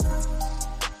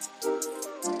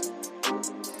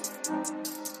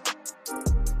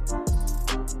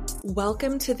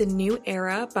Welcome to the new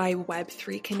era by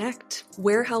Web3 Connect.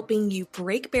 We're helping you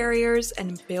break barriers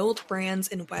and build brands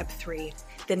in Web3,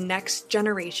 the next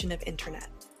generation of internet.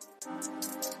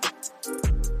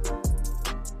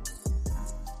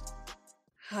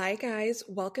 Hi guys,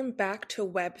 welcome back to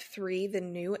Web3, the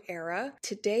new era.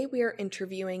 Today we are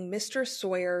interviewing Mr.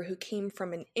 Sawyer, who came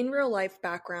from an in-real-life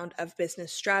background of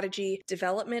business strategy,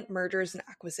 development, mergers, and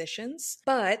acquisitions.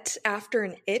 But after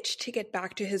an itch to get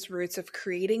back to his roots of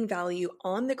creating value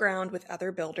on the ground with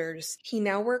other builders, he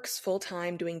now works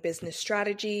full-time doing business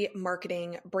strategy,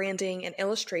 marketing, branding, and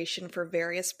illustration for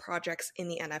various projects in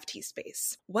the NFT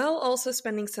space, while also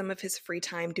spending some of his free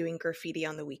time doing graffiti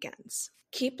on the weekends.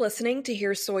 Keep listening to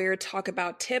hear Sawyer talk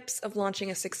about tips of launching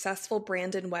a successful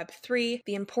brand in Web3,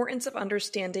 the importance of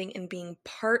understanding and being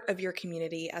part of your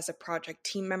community as a project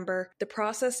team member, the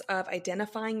process of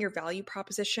identifying your value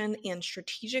proposition and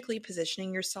strategically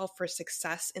positioning yourself for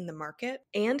success in the market,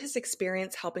 and his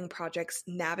experience helping projects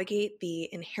navigate the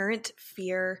inherent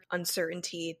fear,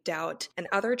 uncertainty, doubt, and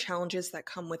other challenges that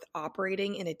come with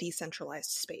operating in a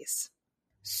decentralized space.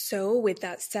 So with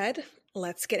that said,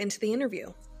 let's get into the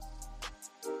interview.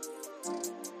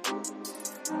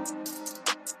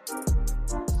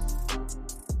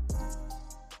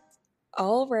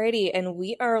 Alrighty, and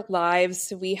we are live.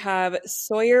 So we have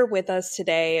Sawyer with us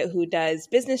today, who does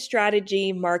business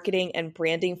strategy, marketing, and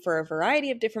branding for a variety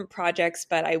of different projects,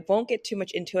 but I won't get too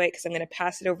much into it because I'm going to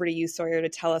pass it over to you, Sawyer, to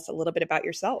tell us a little bit about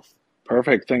yourself.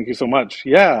 Perfect. Thank you so much.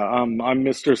 Yeah, I'm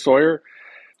Mr. Sawyer.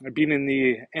 I've been in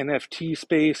the NFT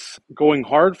space going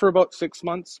hard for about 6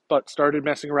 months, but started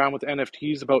messing around with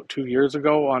NFTs about 2 years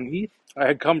ago on ETH. I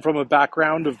had come from a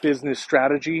background of business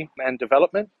strategy and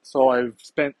development, so I've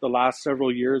spent the last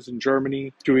several years in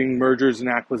Germany doing mergers and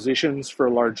acquisitions for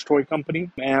a large toy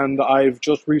company, and I've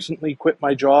just recently quit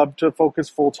my job to focus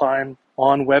full-time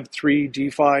on Web3,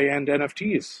 DeFi, and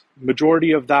NFTs.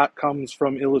 Majority of that comes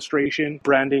from illustration,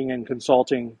 branding, and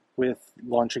consulting with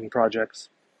launching projects.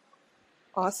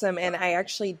 Awesome. And I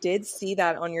actually did see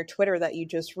that on your Twitter that you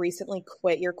just recently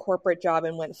quit your corporate job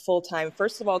and went full-time.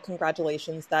 First of all,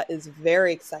 congratulations. That is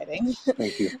very exciting.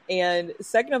 Thank you. And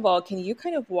second of all, can you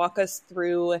kind of walk us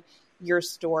through your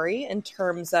story in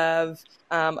terms of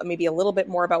maybe a little bit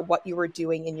more about what you were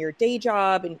doing in your day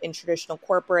job in traditional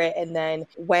corporate, and then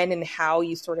when and how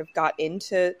you sort of got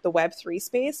into the Web3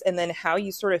 space, and then how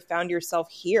you sort of found yourself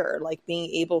here, like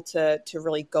being able to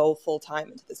really go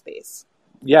full-time into the space?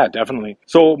 Yeah, definitely.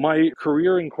 So my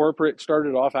career in corporate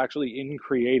started off actually in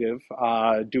creative,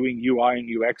 doing UI and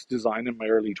UX design in my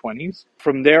early 20s.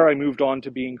 From there, I moved on to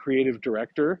being creative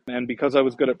director. And because I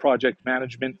was good at project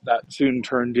management, that soon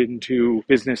turned into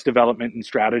business development and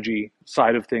strategy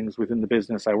side of things within the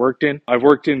business I worked in. I've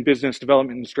worked in business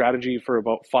development and strategy for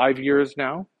about 5 years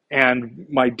now. And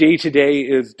my day-to-day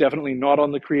is definitely not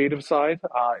on the creative side.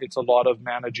 It's a lot of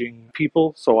managing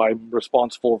people. So I'm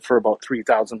responsible for about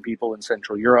 3,000 people in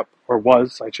Central Europe, or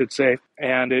was, I should say.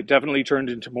 And it definitely turned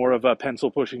into more of a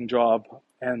pencil-pushing job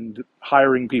and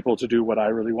hiring people to do what I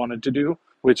really wanted to do,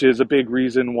 which is a big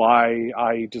reason why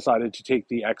I decided to take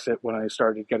the exit when I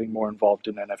started getting more involved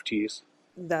in NFTs.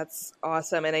 That's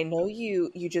awesome. And I know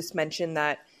you just mentioned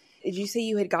that. Did you say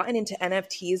you had gotten into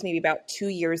NFTs maybe about 2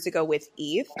 years ago with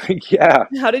ETH? Yeah.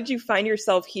 How did you find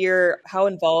yourself here? How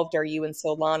involved are you in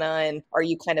Solana? And are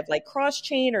you kind of like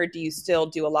cross-chain, or do you still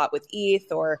do a lot with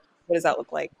ETH, or what does that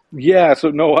look like? Yeah,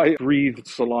 so no, I breathe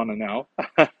Solana now.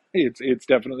 It's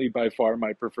definitely by far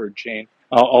my preferred chain.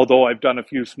 Although I've done a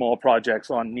few small projects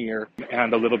on Near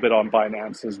and a little bit on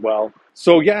Binance as well.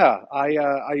 So yeah,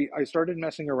 I started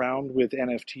messing around with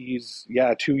NFTs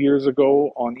 2 years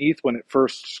ago on ETH when it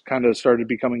first kind of started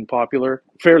becoming popular.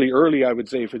 Fairly early, I would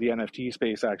say, for the NFT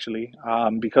space actually,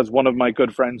 because one of my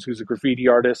good friends who's a graffiti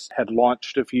artist had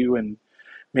launched a few and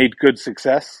made good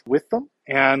success with them.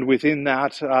 And within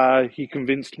that, he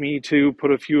convinced me to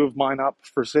put a few of mine up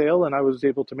for sale, and I was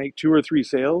able to make 2 or 3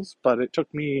 sales, but it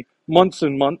took me months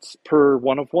and months per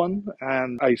one of one,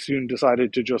 and I soon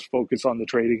decided to just focus on the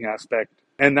trading aspect.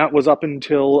 And that was up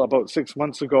until about 6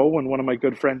 months ago when one of my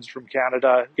good friends from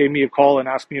Canada gave me a call and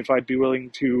asked me if I'd be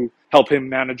willing to help him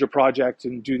manage a project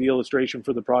and do the illustration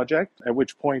for the project, at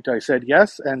which point I said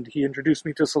yes, and he introduced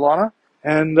me to Solana.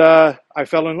 And I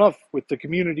fell in love with the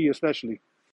community especially.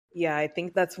 Yeah, I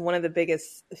think that's one of the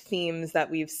biggest themes that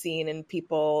we've seen in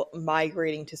people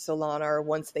migrating to Solana, or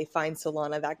once they find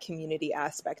Solana, that community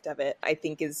aspect of it, I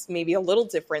think is maybe a little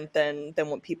different than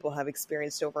what people have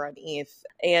experienced over on ETH.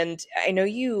 And I know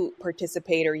you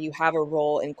participate or you have a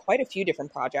role in quite a few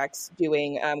different projects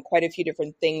doing quite a few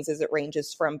different things as it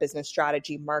ranges from business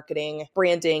strategy, marketing,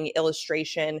 branding,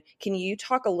 illustration. Can you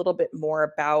talk a little bit more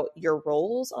about your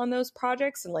roles on those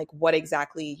projects and like what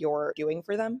exactly you're doing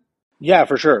for them? Yeah,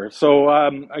 for sure. So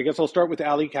I guess I'll start with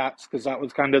Alley Cats because that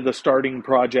was kind of the starting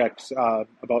project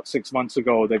about 6 months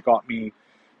ago that got me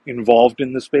involved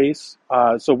in the space.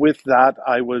 So with that,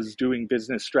 I was doing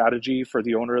business strategy for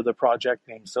the owner of the project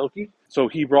named Silky. So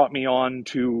he brought me on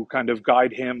to kind of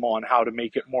guide him on how to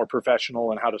make it more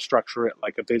professional and how to structure it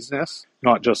like a business,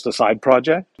 not just a side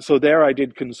project. So there I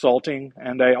did consulting,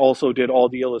 and I also did all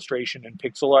the illustration and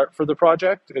pixel art for the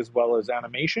project as well as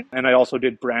animation. And I also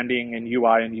did branding and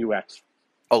UI and UX.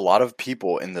 A lot of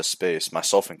people in this space,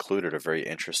 myself included, are very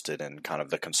interested in kind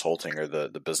of the consulting or the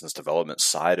business development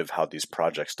side of how these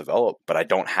projects develop. But I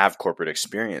don't have corporate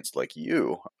experience like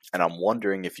you. And I'm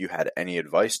wondering if you had any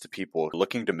advice to people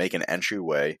looking to make an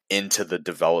entryway into the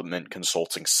development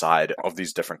consulting side of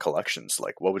these different collections.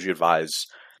 Like, what would you advise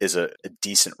is a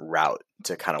decent route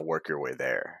to kind of work your way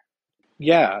there?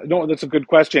 Yeah, no, that's a good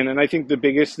question. And I think the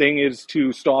biggest thing is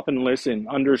to stop and listen,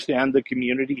 understand the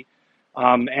community,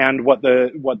 and what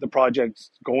the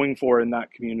project's going for in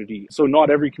that community. So not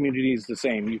every community is the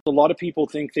same. A lot of people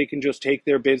think they can just take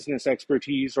their business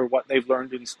expertise or what they've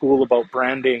learned in school about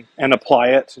branding and apply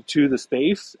it to the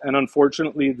space. And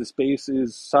unfortunately, the space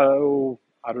is so,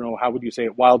 I don't know, how would you say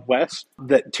it, Wild West,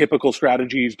 that typical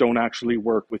strategies don't actually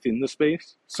work within the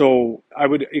space. So I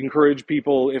would encourage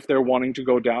people, if they're wanting to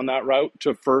go down that route,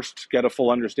 to first get a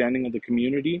full understanding of the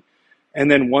community. And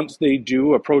then once they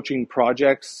do, approaching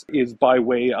projects is by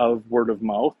way of word of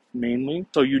mouth mainly.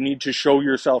 So you need to show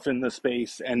yourself in the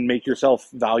space and make yourself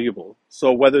valuable.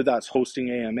 So whether that's hosting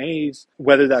AMAs,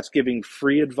 whether that's giving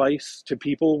free advice to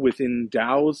people within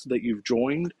DAOs that you've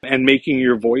joined and making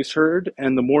your voice heard.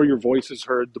 And the more your voice is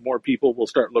heard, the more people will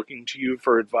start looking to you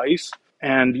for advice.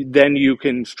 And then you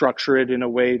can structure it in a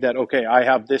way that, okay, I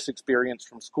have this experience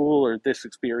from school or this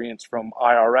experience from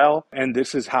IRL, and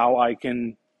this is how I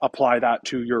can apply that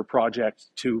to your project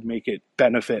to make it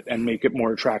benefit and make it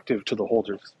more attractive to the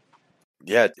holders.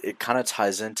 Yeah, it kind of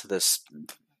ties into this.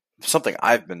 Something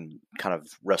I've been kind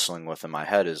of wrestling with in my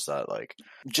head is that, like,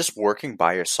 just working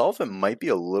by yourself, it might be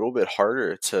a little bit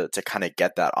harder to kind of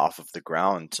get that off of the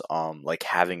ground. Like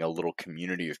having a little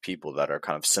community of people that are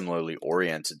kind of similarly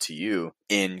oriented to you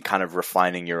in kind of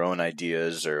refining your own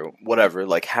ideas or whatever,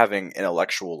 like having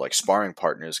intellectual like sparring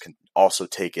partners can also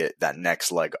take it that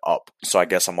next leg up. So I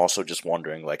guess I'm also just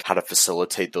wondering like how to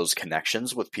facilitate those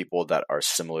connections with people that are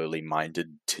similarly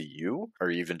minded to you, or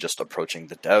even just approaching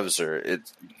the devs, or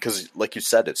it's because like you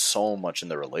said, it's so much in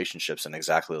the relationships and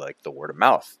exactly like the word of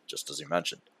mouth, just as you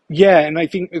mentioned. Yeah, and I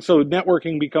think so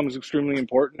networking becomes extremely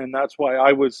important, and that's why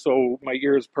I was so, my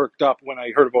ears perked up when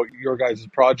I heard about your guys'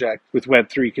 project with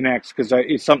Web3 Connects, because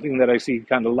it's something that I see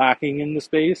kind of lacking in the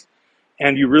space.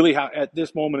 And you really have, at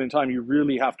this moment in time, you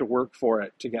really have to work for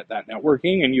it to get that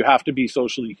networking, and you have to be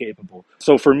socially capable.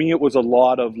 So for me, it was a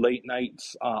lot of late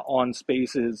nights on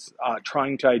spaces,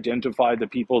 trying to identify the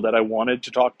people that I wanted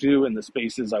to talk to and the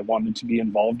spaces I wanted to be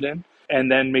involved in, and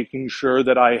then making sure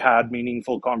that I had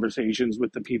meaningful conversations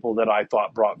with the people that I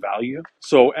thought brought value.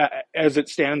 So as it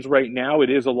stands right now, it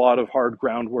is a lot of hard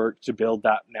groundwork to build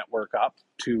that network up,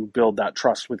 to build that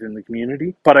trust within the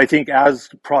community. But I think as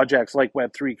projects like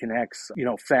Web3 Connects,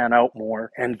 fan out more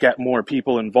and get more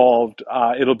people involved,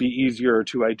 it'll be easier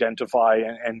to identify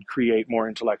and create more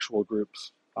intellectual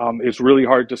groups. It's really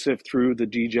hard to sift through the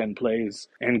degen plays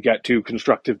and get to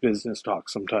constructive business talk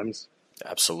sometimes.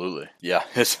 Absolutely. Yeah,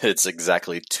 it's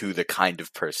exactly to the kind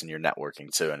of person you're networking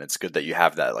to. And it's good that you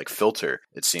have that like filter,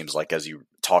 it seems like, as you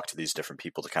talk to these different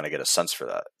people to kind of get a sense for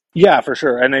that. Yeah, for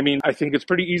sure. And I mean, I think it's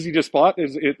pretty easy to spot.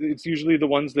 It's usually the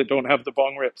ones that don't have the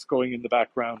bong rips going in the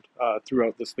background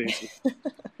throughout the spaces.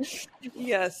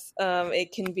 Yes,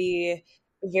 it can be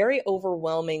very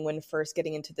overwhelming when first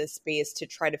getting into this space to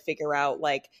try to figure out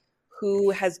like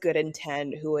who has good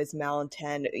intent, who has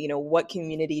malintent, what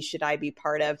community should I be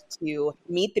part of to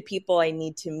meet the people I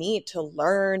need to meet to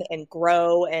learn and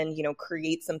grow and,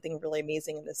 create something really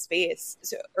amazing in this space.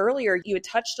 So earlier you had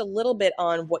touched a little bit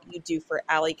on what you do for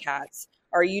Alley Cats.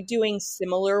 Are you doing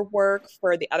similar work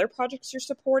for the other projects you're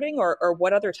supporting, or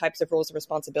what other types of roles and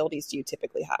responsibilities do you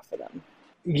typically have for them?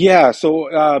 Yeah,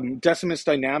 so Decimus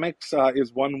Dynamics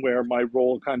is one where my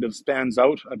role kind of spans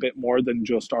out a bit more than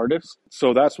just artists.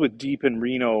 So that's with Deep in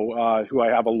Reno, who I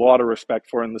have a lot of respect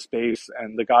for in the space,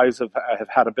 and the guys have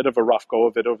had a bit of a rough go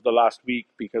of it over the last week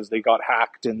because they got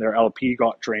hacked and their LP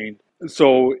got drained.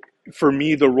 So for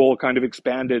me, the role kind of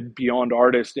expanded beyond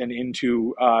artist and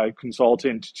into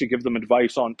consultant to give them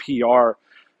advice on PR,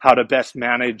 how to best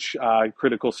manage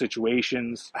critical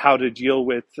situations, how to deal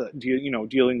with,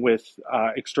 dealing with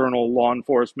external law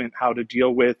enforcement, how to deal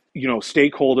with,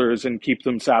 stakeholders and keep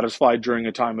them satisfied during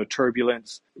a time of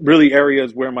turbulence. Really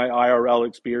areas where my IRL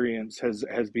experience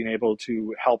has been able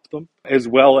to help them, as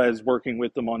well as working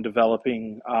with them on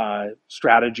developing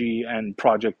strategy and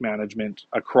project management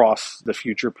across the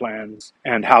future plans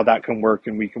and how that can work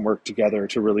and we can work together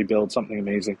to really build something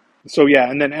amazing. So yeah,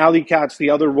 and then Alley Cat's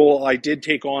the other role. I did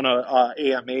take on a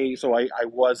AMA, so I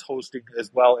was hosting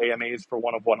as well AMAs for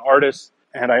one artists,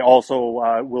 and I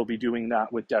also will be doing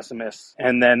that with Decimus.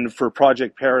 And then for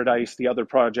Project Paradise, the other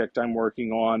project I'm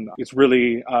working on, it's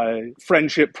really a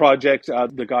friendship project.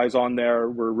 The guys on there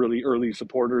were really early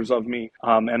supporters of me,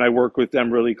 and I work with them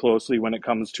really closely when it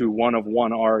comes to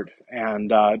one art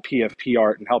and PFP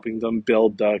art and helping them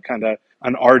build the kind of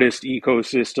an artist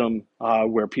ecosystem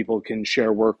where people can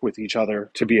share work with each other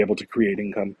to be able to create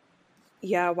income.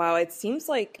 Yeah, wow. It seems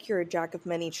like you're a jack of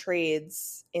many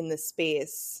trades in the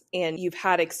space, and you've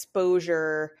had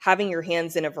exposure having your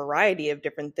hands in a variety of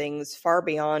different things far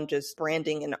beyond just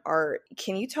branding and art.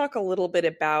 Can you talk a little bit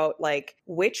about like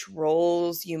which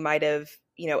roles you might have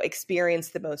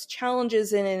experienced the most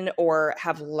challenges in or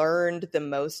have learned the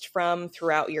most from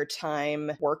throughout your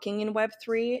time working in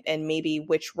Web3, and maybe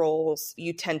which roles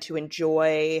you tend to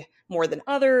enjoy more than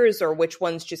others, or which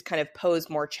ones just kind of pose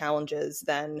more challenges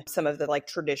than some of the like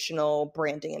traditional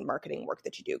branding and marketing work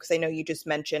that you do? Because I know you just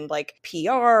mentioned like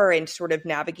PR and sort of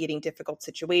navigating difficult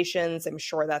situations. I'm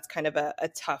sure that's kind of a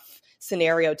tough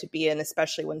scenario to be in,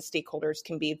 especially when stakeholders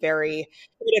can be very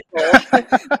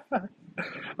critical.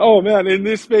 Oh man, in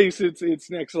this space, it's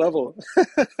next level.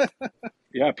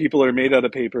 Yeah, people are made out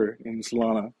of paper in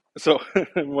Solana. So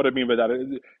what I mean by that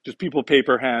is just people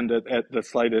paper hand at the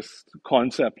slightest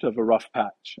concept of a rough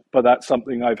patch. But that's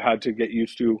something I've had to get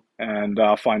used to and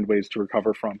find ways to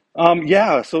recover from.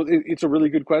 Yeah, so it's a really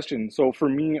good question. So for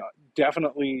me,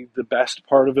 definitely the best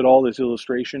part of it all is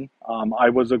illustration. I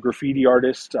was a graffiti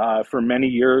artist for many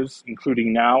years,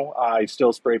 including now. I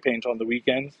still spray paint on the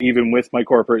weekends. Even with my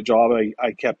corporate job,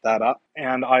 I kept that up.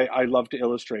 And I love to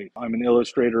illustrate. I'm an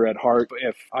illustrator at heart.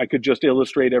 If I could just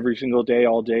illustrate every single day,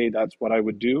 all day, that's what I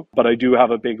would do. But I do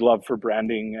have a big love for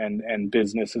branding and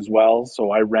business as well. So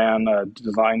I ran a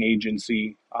design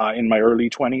agency in my early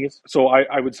 20s. So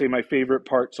I would say my favorite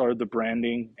parts are the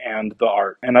branding and the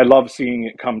art. And I love seeing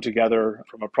it come together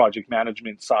from a project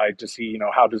management side to see,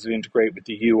 how does it integrate with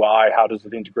the UI? How does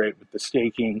it integrate with the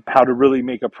staking? How to really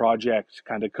make a project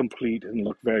kind of complete and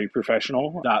look very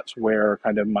professional. That's where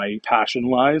kind of my passion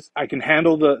lies. I can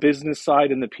handle the business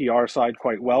side and the PR side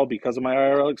quite well because of my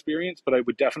IRL experience, but I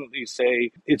would definitely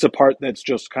say it's a part that's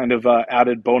just kind of an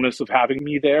added bonus of having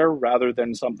me there rather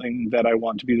than something that I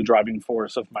want to be the driving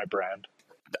force of my brand.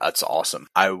 That's awesome.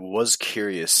 I was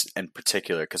curious in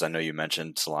particular because I know you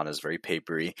mentioned Solana is very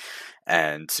papery,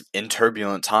 and in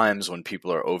turbulent times when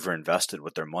people are overinvested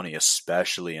with their money,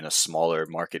 especially in a smaller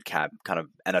market cap kind of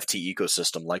NFT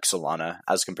ecosystem like Solana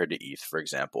as compared to ETH, for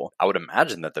example, I would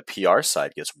imagine that the PR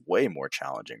side gets way more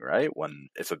challenging, right?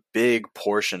 If a big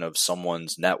portion of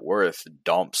someone's net worth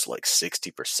dumps like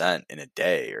 60% in a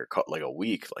day or like a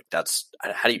week, like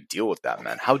how do you deal with that,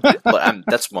 man?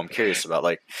 That's what I'm curious about,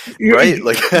 like, right?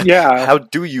 Like, Yeah. how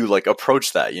do you like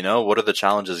approach that? What are the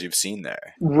challenges you've seen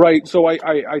there? Right. So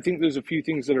I think there's a few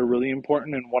things that are really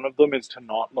important, and one of them is to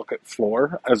not look at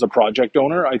floor as a project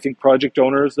owner. I think project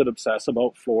owners that obsess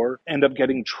about floor end up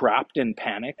getting trapped in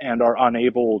panic and are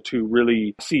unable to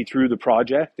really see through the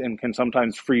project and can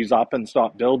sometimes freeze up and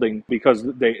stop building because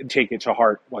they take it to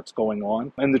heart what's going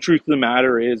on. And the truth of the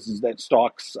matter is that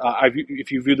stocks,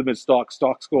 if you view them as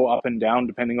stocks go up and down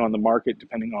depending on the market,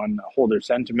 depending on holder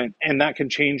sentiment, and that can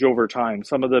change over time.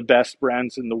 Some of the best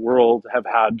brands in the world have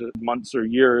had months or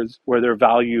years where their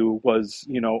value was,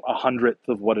 100th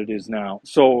of what it is now.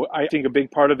 So I think a big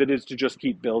part of it is to just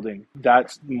keep building.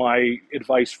 That's my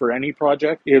advice for any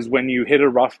project is when you hit a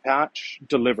rough patch,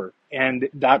 deliver. And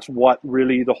that's what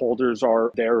really the holders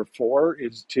are there for,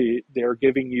 they're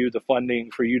giving you the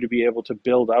funding for you to be able to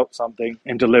build out something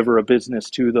and deliver a business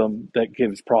to them that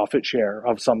gives profit share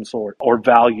of some sort or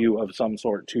value of some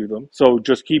sort to them. So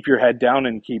just keep your head down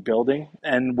and keep building.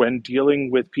 And when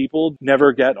dealing with people,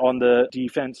 never get on the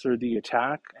defense or the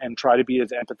attack, and try to be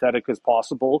as empathetic as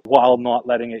possible while not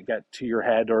letting it get to your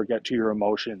head or get to your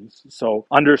emotions. So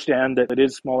understand that it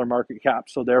is smaller market cap.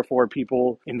 So therefore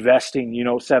people investing,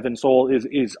 7 SOL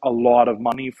is a lot of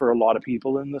money for a lot of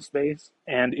people in the space.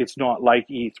 And it's not like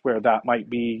ETH where that might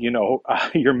be,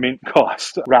 your mint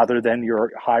cost rather than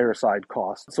your higher side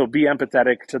cost. So be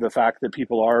empathetic to the fact that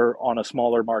people are on a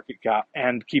smaller market cap,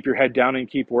 and keep your head down and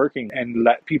keep working and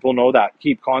let people know that.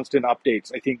 Keep constant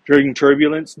updates. I think during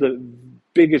turbulence, the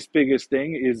biggest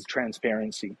thing is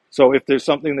transparency. So if there's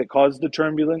something that caused the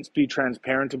turbulence, be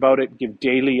transparent about it, give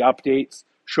daily updates,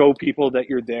 show people that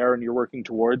you're there and you're working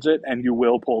towards it, and you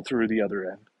will pull through the other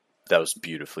end. That was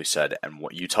beautifully said. And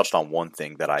what you touched on one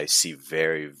thing that I see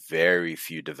very, very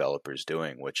few developers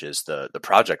doing, which is the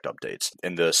project updates.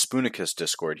 In the Spoonicus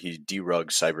Discord, he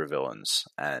derugs cybervillains.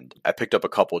 And I picked up a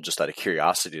couple just out of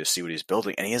curiosity to see what he's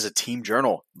building. And he has a team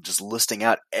journal just listing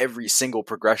out every single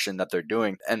progression that they're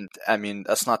doing. And I mean,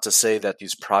 that's not to say that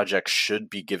these projects should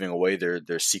be giving away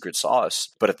their secret sauce.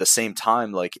 But at the same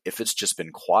time, like if it's just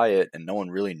been quiet and no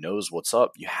one really knows what's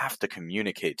up, you have to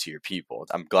communicate to your people.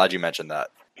 I'm glad you mentioned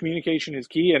that. Communication is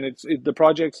key, and the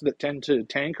projects that tend to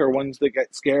tank are ones that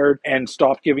get scared and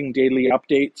stop giving daily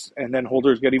updates, and then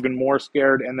holders get even more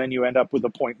scared, and then you end up with a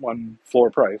 0.1 floor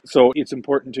price. So it's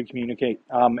important to communicate,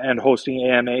 and hosting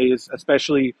AMAs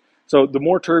especially. So the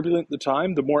more turbulent the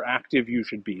time, the more active you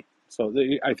should be. So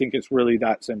I think it's really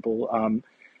that simple.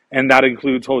 And that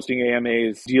includes hosting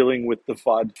AMAs, dealing with the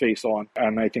FUD face on.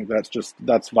 And I think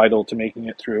that's vital to making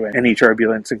it through any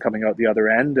turbulence and coming out the other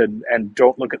end. And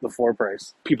don't look at the floor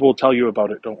price. People will tell you about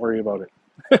it. Don't worry about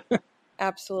it.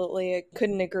 Absolutely. I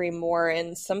couldn't agree more.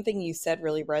 And something you said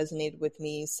really resonated with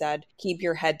me. You said, keep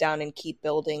your head down and keep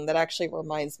building. That actually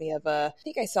reminds me of I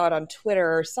think I saw it on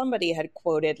Twitter, or somebody had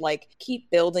quoted, like,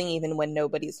 keep building even when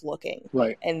nobody's looking.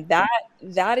 Right. And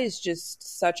that is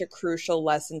just such a crucial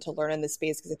lesson to learn in this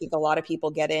space, because I think a lot of people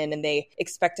get in and they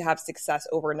expect to have success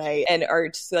overnight and are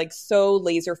just like so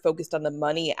laser focused on the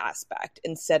money aspect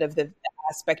instead of the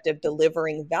aspect of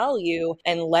delivering value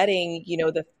and letting,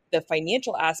 the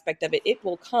financial aspect of it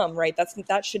will come, right?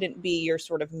 That shouldn't be your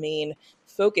sort of main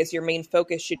focus. Your main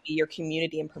focus should be your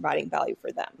community and providing value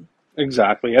for them.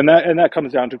 Exactly. And that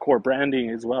comes down to core branding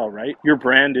as well, right? Your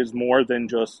brand is more than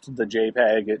just the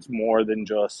JPEG. It's more than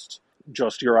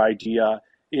just your idea.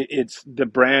 It's the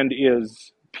brand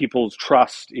is people's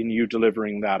trust in you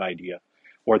delivering that idea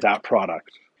or that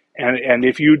product. And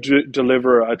if you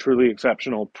deliver a truly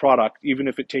exceptional product, even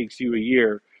if it takes you a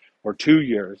year or 2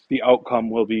 years, the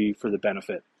outcome will be for the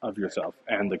benefit of yourself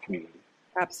and the community.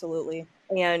 Absolutely.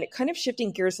 And kind of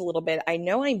shifting gears a little bit, I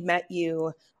know I met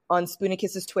you on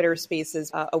Spoonicus's Twitter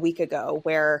Spaces a week ago,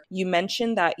 where you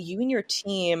mentioned that you and your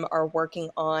team are working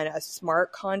on a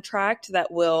smart contract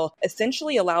that will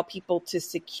essentially allow people to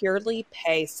securely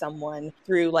pay someone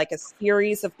through like a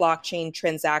series of blockchain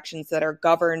transactions that are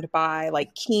governed by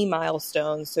like key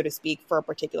milestones, so to speak, for a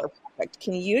particular project.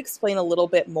 Can you explain a little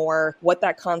bit more what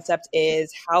that concept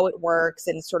is, how it works,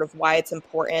 and sort of why it's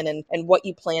important, and what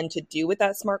you plan to do with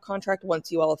that smart contract once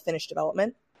you all have finished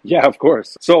development? Yeah, of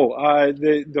course. So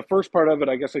the first part of it,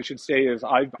 I guess I should say, is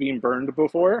I've been burned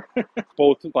before,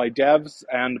 both by devs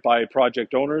and by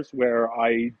project owners, where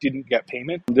I didn't get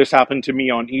payment. This happened to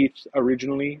me on ETH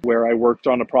originally, where I worked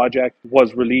on a project,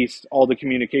 was released, all the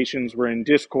communications were in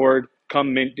Discord.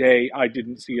 Come mint day, I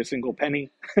didn't see a single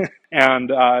penny.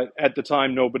 And at the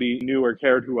time, nobody knew or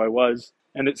cared who I was.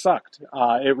 And it sucked.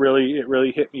 It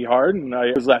really hit me hard, and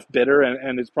I was left bitter.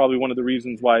 And it's probably one of the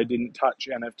reasons why I didn't touch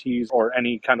NFTs or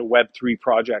any kind of Web3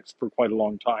 projects for quite a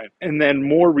long time. And then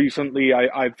more recently,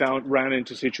 I ran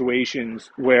into situations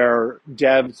where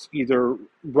devs either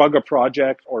rug a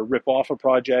project or rip off a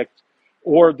project,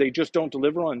 or they just don't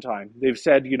deliver on time. They've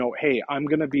said, hey, I'm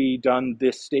going to be done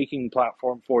this staking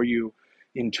platform for you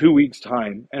in 2 weeks'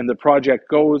 time. And the project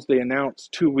goes, they announce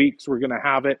 2 weeks, we're going to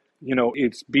have it.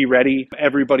 It's be ready.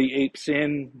 Everybody apes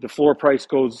in. The floor price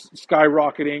goes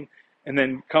skyrocketing. And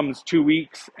then comes 2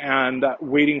 weeks and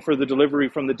waiting for the delivery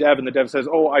from the dev. And the dev says,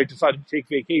 oh, I decided to take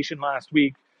vacation last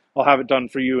week. I'll have it done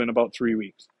for you in about 3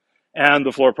 weeks. And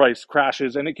the floor price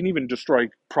crashes, and it can even destroy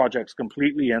projects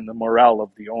completely and the morale of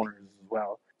the owners as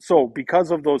well. So because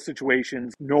of those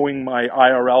situations, knowing my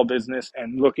IRL business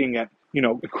and looking at,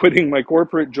 quitting my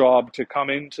corporate job to come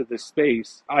into this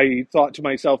space, I thought to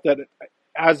myself that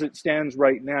as it stands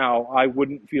right now, I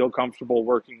wouldn't feel comfortable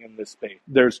working in this space.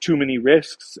 There's too many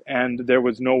risks, and there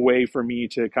was no way for me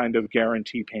to kind of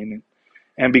guarantee payment.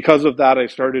 And because of that, I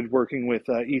started working with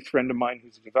an ETH friend of mine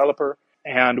who's a developer,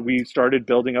 and we started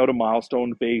building out a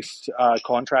milestone-based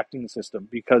contracting system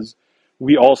because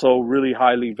we also really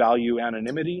highly value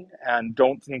anonymity and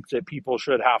don't think that people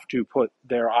should have to put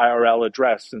their IRL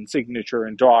address and signature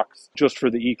and docs just for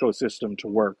the ecosystem to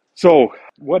work. So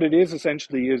what it is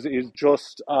essentially is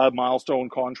just a milestone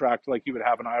contract like you would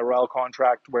have an IRL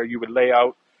contract where you would lay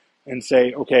out and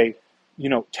say, okay,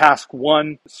 task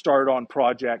 1, start on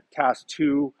project. Task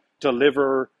 2,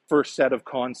 deliver first set of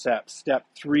concepts. Step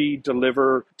 3,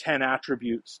 deliver 10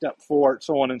 attributes. Step 4,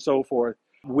 so on and so forth,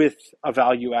 with a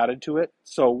value added to it.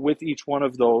 So with each one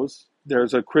of those,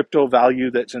 there's a crypto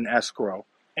value that's an escrow.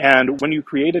 And when you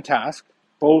create a task,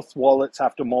 both wallets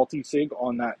have to multi-sig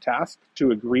on that task to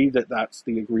agree that that's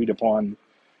the agreed upon,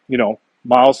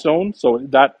 milestone. So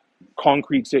that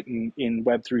concretes it in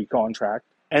Web3 contract.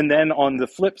 And then on the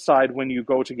flip side, when you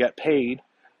go to get paid,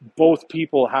 both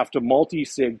people have to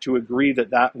multi-sig to agree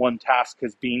that that one task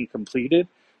has been completed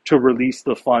to release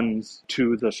the funds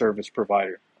to the service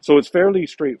provider. So it's fairly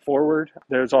straightforward.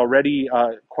 There's already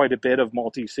quite a bit of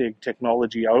multi-sig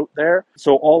technology out there.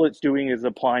 So all it's doing is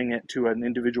applying it to an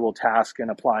individual task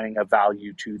and applying a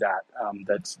value to that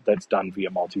that's done via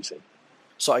multi-sig.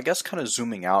 So I guess kind of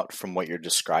zooming out from what you're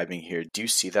describing here, do you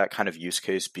see that kind of use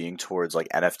case being towards like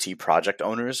NFT project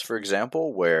owners, for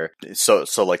example, where so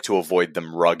like to avoid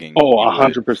them rugging, you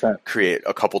 100% create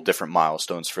a couple different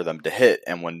milestones for them to hit,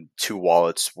 and when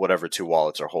whatever two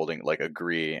wallets are holding, like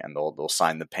agree, and they'll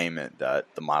sign the payment that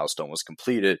the milestone was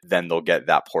completed, then they'll get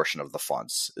that portion of the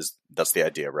funds. That's the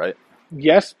idea, right?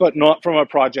 Yes, but not from a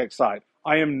project side.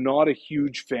 I am not a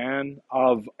huge fan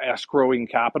of escrowing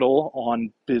capital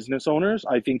on business owners.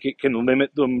 I think it can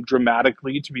limit them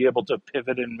dramatically to be able to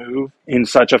pivot and move in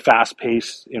such a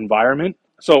fast-paced environment.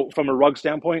 So from a rug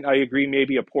standpoint, I agree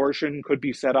maybe a portion could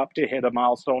be set up to hit a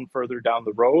milestone further down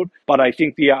the road. But I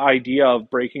think the idea of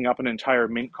breaking up an entire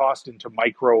mint cost into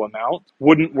micro amounts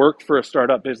wouldn't work for a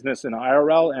startup business in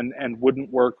IRL and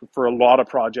wouldn't work for a lot of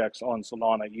projects on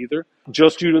Solana either.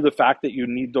 Just due to the fact that you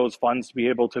need those funds to be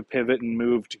able to pivot and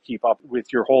move to keep up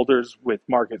with your holders, with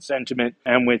market sentiment,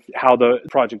 and with how the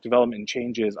project development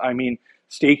changes. I mean,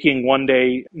 staking one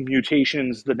day,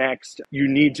 mutations the next. You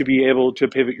need to be able to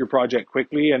pivot your project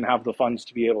quickly and have the funds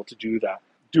to be able to do that.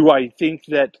 Do I think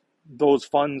that those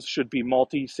funds should be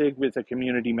multi-sig with a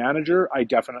community manager? I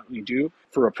definitely do.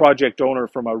 For a project owner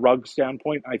from a rug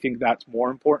standpoint, I think that's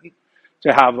more important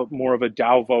to have more of a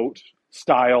DAO vote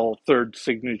style third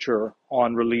signature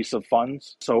on release of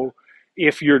funds. So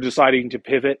if you're deciding to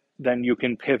pivot, then you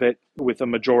can pivot with a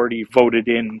majority voted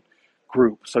in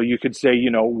group. So you could say,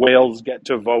 whales get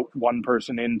to vote one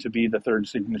person in to be the third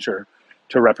signature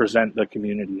to represent the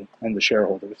community and the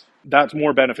shareholders. That's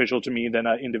more beneficial to me than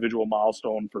an individual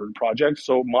milestone for projects.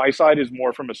 So my side is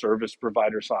more from a service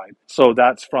provider side. So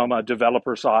that's from a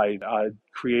developer side, a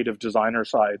creative designer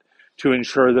side, to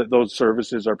ensure that those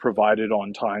services are provided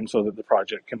on time so that the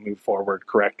project can move forward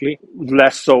correctly.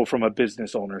 Less so from a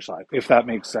business owner side, if that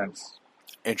makes sense.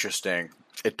 Interesting.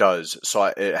 It does. So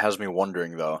it has me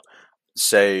wondering though,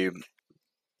 say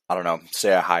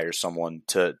I hire someone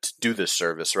to do this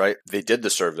service, right? They did the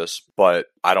service, but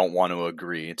I don't want to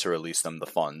agree to release them the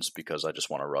funds because I just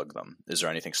want to rug them. Is there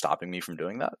anything stopping me from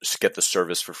doing that? Just get the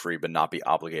service for free, but not be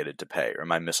obligated to pay? Or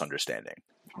am I misunderstanding?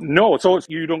 No, so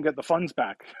you don't get the funds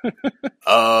back.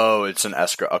 Oh, it's an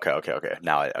escrow. Okay. Okay.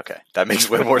 That makes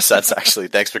way more sense, actually.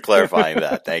 Thanks for clarifying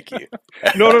that. Thank you.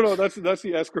 No. That's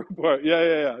the escrow part.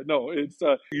 Yeah. No, it's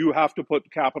you have to put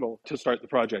capital to start the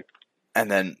project. And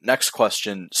then next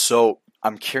question. So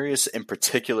I'm curious in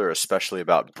particular, especially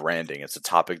about branding. It's a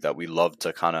topic that we love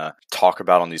to kind of talk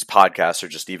about on these podcasts or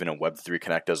just even in Web3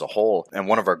 Connect as a whole. And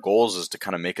one of our goals is to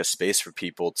kind of make a space for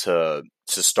people to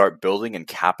start building and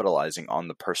capitalizing on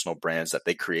the personal brands that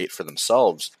they create for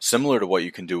themselves, similar to what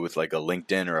you can do with like a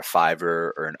LinkedIn or a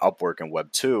Fiverr or an Upwork in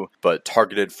Web2, but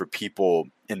targeted for people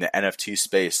in the NFT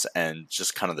space and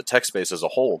just kind of the tech space as a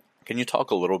whole. Can you talk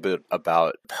a little bit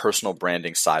about personal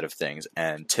branding side of things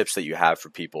and tips that you have for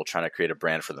people trying to create a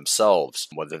brand for themselves,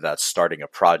 whether that's starting a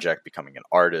project, becoming an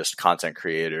artist, content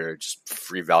creator, just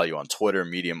free value on Twitter,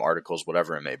 Medium articles,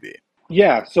 whatever it may be?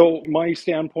 Yeah, so my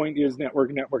standpoint is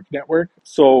network.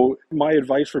 So my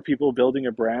advice for people building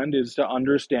a brand is to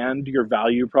understand your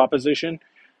value proposition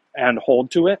and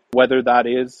hold to it, whether that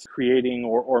is creating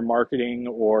or marketing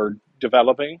or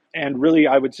developing. And really,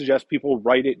 I would suggest people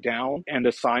write it down and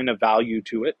assign a value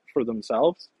to it for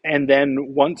themselves. And then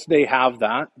once they have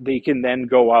that, they can then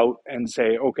go out and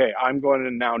say, okay, I'm going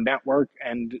to now network,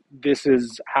 and this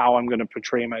is how I'm going to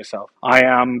portray myself. I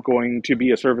am going to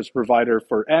be a service provider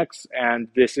for X, and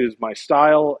this is my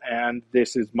style, and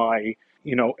this is my,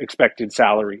 expected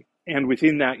salary. And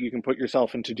within that, you can put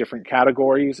yourself into different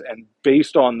categories, and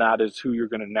based on that is who you're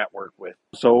going to network with.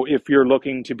 So if you're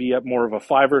looking to be at more of a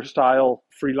Fiverr style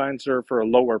freelancer for a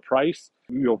lower price,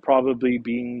 you'll probably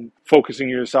be focusing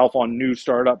yourself on new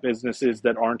startup businesses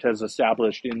that aren't as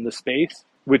established in the space,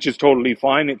 which is totally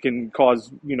fine. It can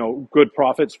cause, good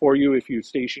profits for you if you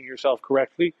station yourself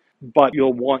correctly, but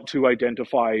you'll want to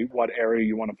identify what area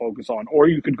you want to focus on. Or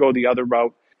you could go the other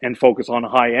route and focus on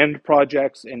high-end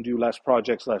projects and do less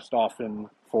projects less often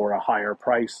for a higher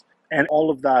price. And all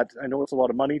of that, I know it's a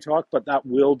lot of money talk, but that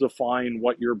will define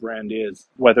what your brand is,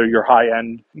 whether you're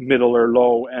high-end, middle, or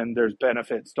low, and there's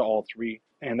benefits to all three.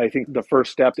 And I think the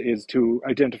first step is to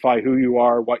identify who you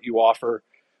are, what you offer.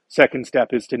 Second step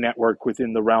is to network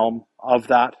within the realm of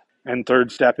that. And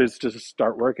third step is to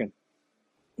start working.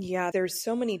 Yeah, there's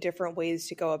so many different ways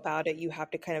to go about it. You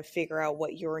have to kind of figure out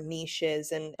what your niche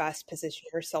is and best position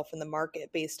yourself in the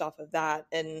market based off of that.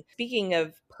 And speaking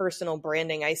of personal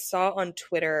branding, I saw on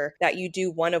Twitter that you do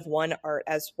one-of-one art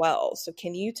as well. So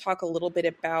can you talk a little bit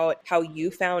about how you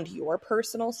found your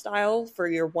personal style for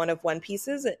your one-of-one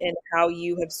pieces and how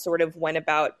you have sort of went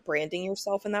about branding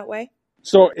yourself in that way?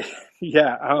 So,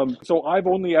 yeah, so I've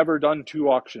only ever done 2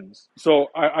 auctions. So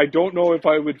I don't know if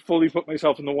I would fully put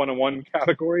myself in the one-on-one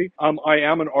category. I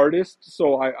am an artist,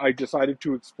 so I decided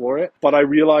to explore it. But I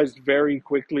realized very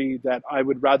quickly that I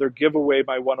would rather give away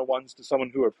my one-on-ones to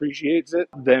someone who appreciates it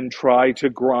than try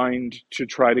to grind to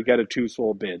try to get a 2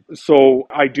 sold bid. So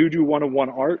I do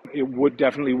one-on-one art. It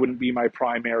wouldn't be my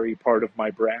primary part of my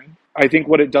brand. I think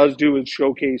what it does do is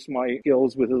showcase my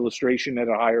skills with illustration at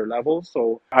a higher level.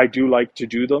 So I do like to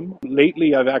do them.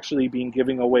 Lately, I've actually been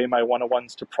giving away my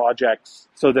one-on-ones to projects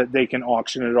so that they can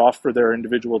auction it off for their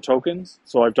individual tokens.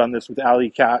 So I've done this with Alley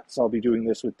Cats. I'll be doing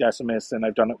this with Decimus, and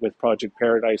I've done it with Project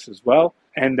Paradise as well.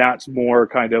 And that's more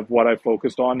kind of what I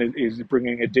focused on is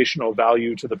bringing additional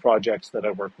value to the projects that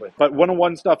I work with. But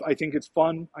one-on-one stuff, I think it's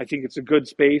fun. I think it's a good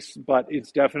space, but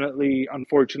it's definitely,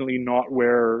 unfortunately, not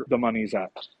where the money's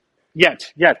at.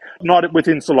 Yet, not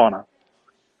within Solana.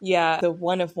 Yeah, the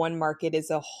one-of-one market is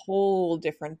a whole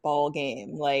different ball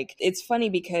game. Like, it's funny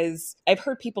because I've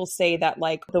heard people say that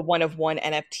like the one-of-one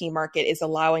NFT market is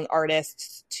allowing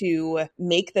artists to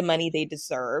make the money they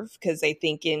deserve, because I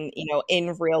think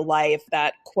in real life,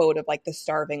 that quote of like the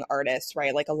starving artist,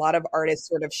 right? Like a lot of artists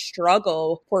sort of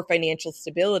struggle for financial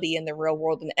stability in the real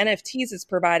world, and NFTs is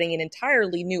providing an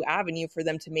entirely new avenue for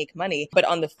them to make money. But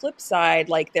on the flip side,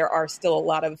 like there are still a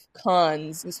lot of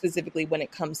cons, specifically when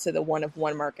it comes to the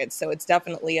one-of-one market. So it's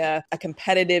definitely a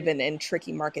competitive and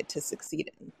tricky market to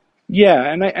succeed in.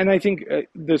 Yeah, and I think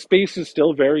the space is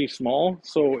still very small,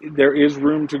 so there is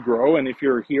room to grow. And if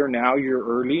you're here now, you're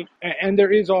early, and there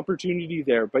is opportunity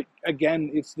there. But again,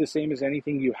 it's the same as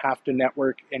anything. You have to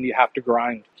network and you have to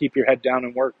grind. Keep your head down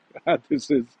and work.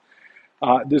 This is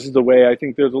the way. I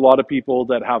think there's a lot of people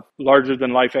that have larger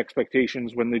than life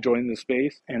expectations when they join the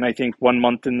space, and I think 1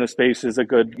 month in the space is a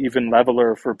good even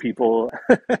leveler for people's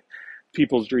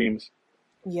dreams.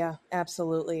 Yeah,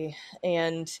 absolutely.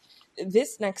 And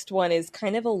this next one is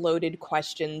kind of a loaded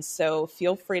question, so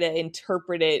feel free to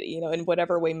interpret it, in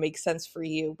whatever way makes sense for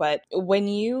you. But when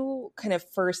you kind of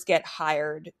first get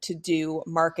hired to do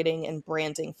marketing and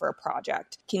branding for a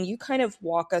project, can you kind of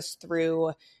walk us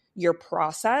through your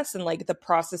process and like the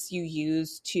process you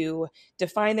use to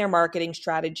define their marketing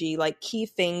strategy, like key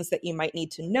things that you might need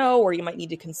to know or you might need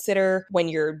to consider when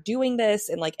you're doing this,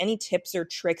 and like any tips or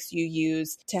tricks you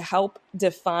use to help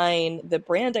define the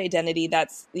brand identity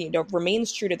that's,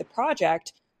 remains true to the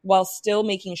project while still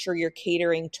making sure you're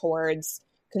catering towards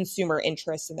consumer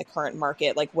interests in the current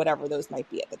market, like whatever those might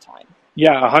be at the time.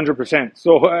 Yeah, 100%.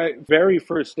 So very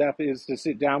first step is to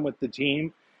sit down with the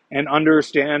team and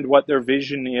understand what their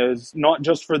vision is, not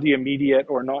just for the immediate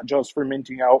or not just for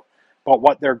minting out, but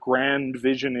what their grand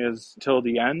vision is till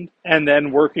the end. And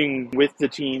then working with the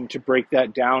team to break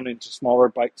that down into smaller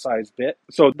bite-sized bits.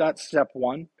 So that's step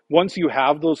one. Once you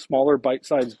have those smaller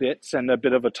bite-sized bits and a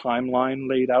bit of a timeline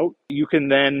laid out, you can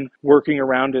then working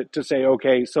around it to say,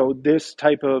 okay, so this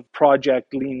type of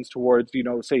project leans towards,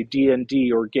 say D&D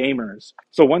or gamers.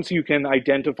 So once you can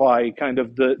identify kind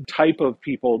of the type of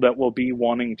people that will be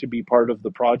wanting to be part of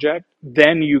the project,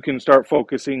 then you can start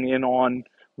focusing in on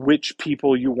which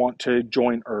people you want to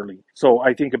join early. So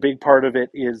I think a big part of it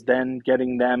is then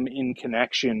getting them in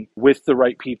connection with the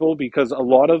right people, because a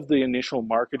lot of the initial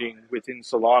marketing within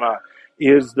Solana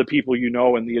is the people you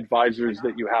know and the advisors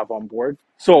that you have on board.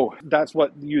 So that's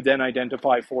what you then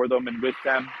identify for them and with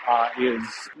them is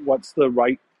what's the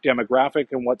right demographic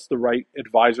and what's the right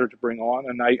advisor to bring on.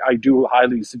 And I do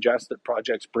highly suggest that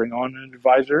projects bring on an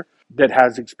advisor that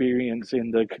has experience in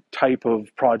the type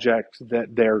of project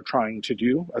that they're trying to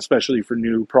do, especially for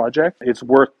new projects. It's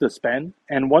worth the spend.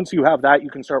 And once you have that,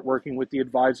 you can start working with the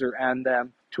advisor and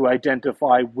them to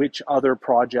identify which other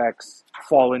projects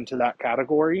fall into that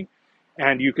category.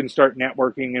 And you can start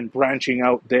networking and branching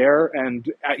out there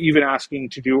and even asking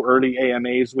to do early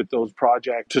AMAs with those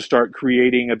projects to start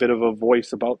creating a bit of a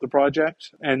voice about the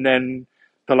project. And then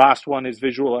the last one is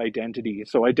visual identity.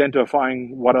 So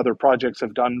identifying what other projects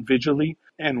have done visually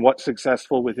and what's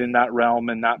successful within that realm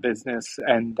and that business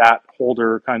and that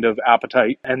holder kind of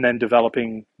appetite, and then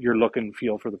developing your look and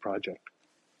feel for the project.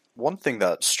 One thing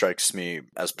that strikes me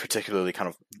as particularly kind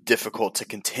of difficult to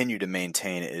continue to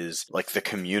maintain is like the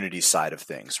community side of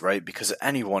things, right? Because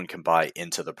anyone can buy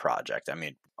into the project. I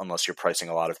mean, unless you're pricing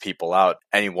a lot of people out,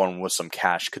 anyone with some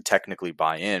cash could technically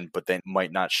buy in, but they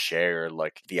might not share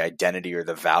like the identity or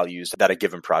the values that a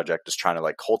given project is trying to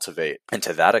like cultivate. And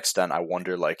to that extent, I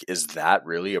wonder, like, is that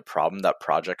really a problem that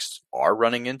projects are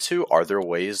running into? Are there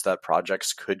ways that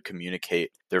projects could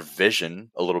communicate their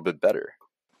vision a little bit better?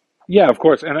 Yeah, of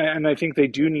course, and I think they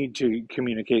do need to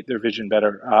communicate their vision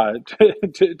better.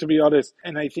 To be honest,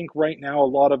 and I think right now a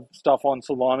lot of stuff on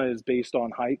Solana is based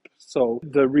on hype. So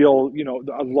the real,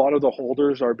 a lot of the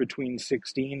holders are between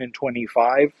 16 and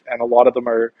 25, and a lot of them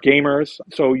are gamers.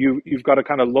 So you've got to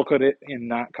kind of look at it in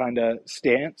that kind of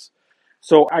stance.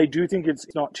 So I do think it's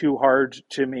not too hard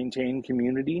to maintain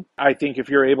community. I think if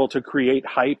you're able to create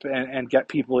hype and get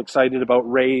people excited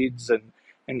about raids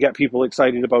and get people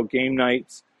excited about game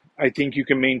nights, I think you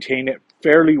can maintain it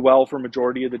fairly well for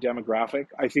majority of the demographic.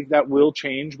 I think that will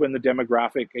change when the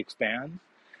demographic expands.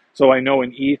 So I know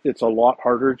in ETH, it's a lot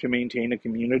harder to maintain a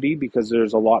community because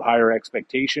there's a lot higher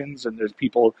expectations, and there's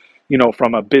people,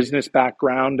 from a business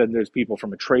background, and there's people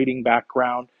from a trading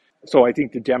background. So I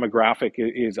think the demographic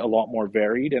is a lot more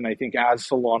varied. And I think as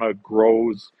Solana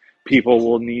grows, people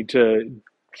will need to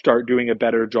start doing a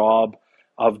better job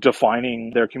of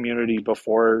defining their community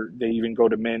before they even go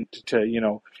to mint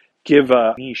to, give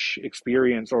a niche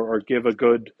experience or give a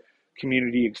good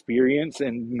community experience,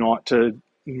 and not to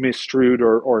misstrued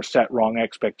or set wrong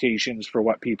expectations for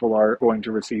what people are going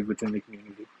to receive within the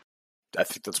community. I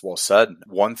think that's well said.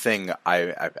 One thing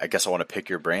I guess I want to pick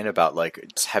your brain about, like,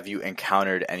 have you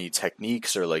encountered any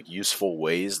techniques or like useful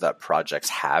ways that projects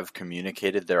have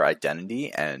communicated their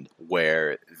identity, and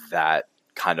where that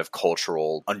kind of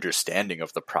cultural understanding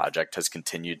of the project has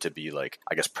continued to be, like,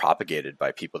 I guess, propagated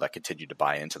by people that continue to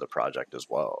buy into the project as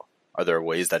well? Are there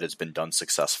ways that it's been done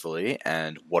successfully,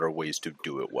 and what are ways to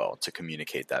do it well, to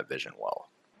communicate that vision well?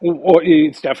 Well,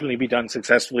 it's definitely been done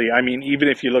successfully. I mean, even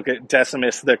if you look at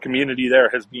Decimus, the community there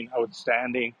has been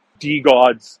outstanding.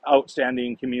 DGods,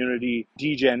 outstanding community.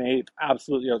 DGen Ape,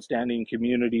 absolutely outstanding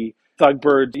community.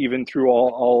 Thugbird, even through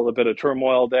all the bit of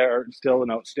turmoil there, still an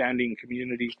outstanding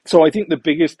community. So I think the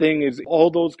biggest thing is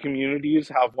all those communities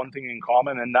have one thing in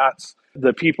common, and that's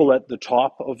the people at the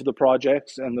top of the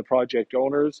projects and the project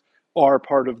owners are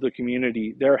part of the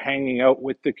community. They're hanging out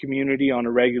with the community on a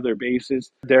regular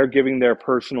basis. They're giving their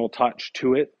personal touch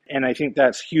to it. And I think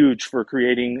that's huge for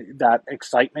creating that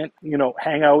excitement.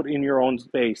 Hang out in your own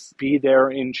space, be there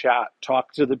in chat,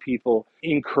 talk to the people,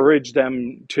 encourage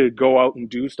them to go out and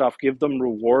do stuff, give them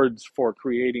rewards for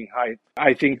creating hype.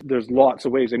 I think there's lots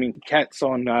of ways. I mean, Kets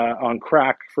on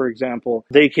Crack, for example,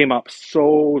 they came up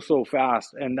so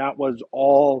fast, and that was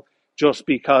all just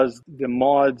because the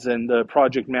mods and the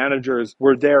project managers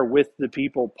were there with the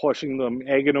people, pushing them,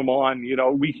 egging them on.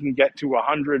 We can get to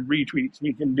 100 retweets.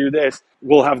 We can do this.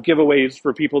 We'll have giveaways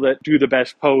for people that do the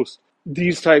best post.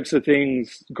 These types of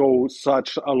things go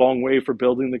such a long way for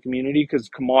building the community, because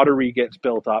camaraderie gets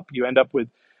built up. You end up with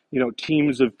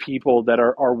teams of people that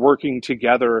are working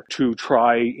together to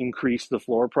try increase the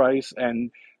floor price,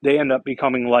 and they end up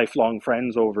becoming lifelong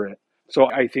friends over it. So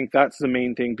I think that's the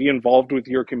main thing. Be involved with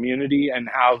your community and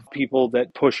have people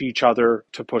that push each other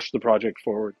to push the project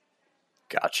forward.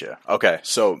 Gotcha. Okay,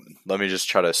 so let me just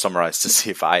try to summarize to see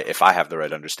if I have the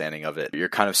right understanding of it. You're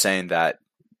kind of saying that,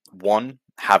 one,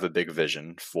 have a big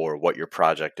vision for what your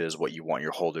project is, what you want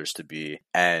your holders to be,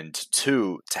 and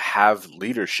two, to have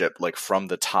leadership like from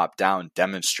the top down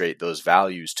demonstrate those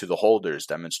values to the holders,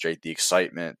 demonstrate the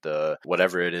excitement, the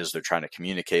whatever it is they're trying to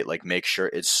communicate, like make sure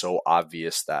it's so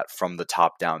obvious that from the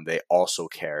top down they also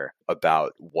care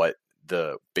about what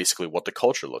the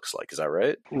culture looks like. Is that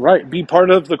right? Right. Be part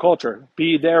of the culture.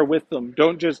 Be there with them.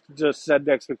 Don't just set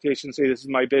the expectation, say, this is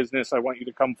my business, I want you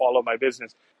to come follow my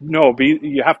business. No,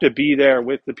 you have to be there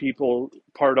with the people,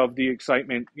 part of the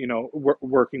excitement,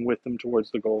 working with them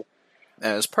towards the goal.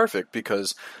 And it's perfect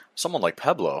because someone like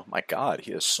Pablo, my God,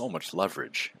 he has so much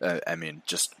leverage.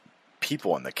 Just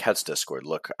people in the Cats Discord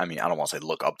I don't want to say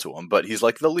look up to him, but he's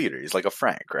like the leader. He's like a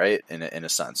Frank, right? In a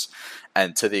sense.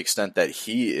 And to the extent that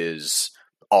he is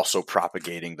also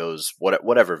propagating those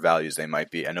whatever values they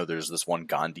might be. I know there's this one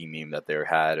Gandhi meme that they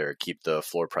had, or keep the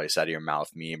floor price out of your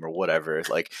mouth meme, or whatever.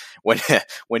 Like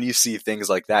when you see things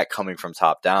like that coming from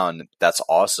top down, that's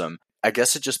awesome. I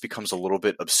guess it just becomes a little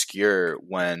bit obscure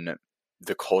when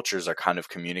the cultures are kind of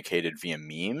communicated via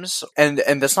memes. And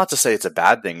that's not to say it's a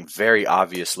bad thing. Very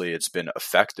obviously it's been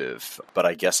effective. But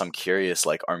I guess I'm curious,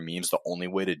 like, are memes the only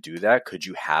way to do that? Could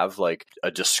you have like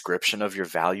a description of your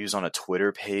values on a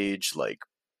Twitter page, like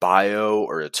bio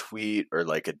or a tweet or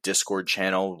like a Discord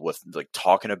channel with like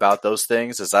talking about those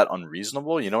things? Is that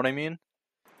unreasonable? You know what I mean?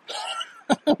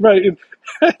 Right.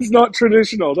 It's not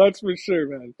traditional, that's for sure,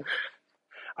 man.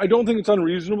 I don't think it's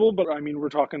unreasonable, but I mean, we're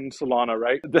talking Solana,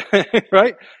 right?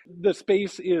 Right? The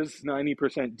space is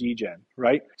 90% degen,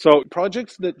 right? So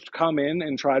projects that come in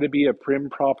and try to be a prim,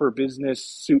 proper business,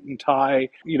 suit and tie,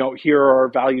 here are our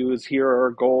values, here are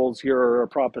our goals, here are our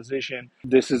proposition,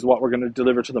 this is what we're going to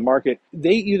deliver to the market.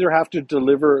 They either have to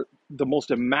deliver the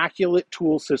most immaculate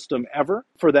tool system ever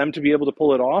for them to be able to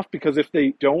pull it off, because if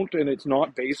they don't and it's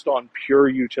not based on pure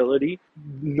utility,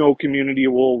 no community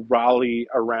will rally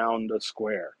around a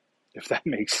square, if that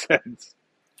makes sense.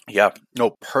 Yeah,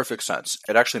 no, perfect sense.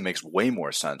 It actually makes way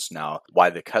more sense now why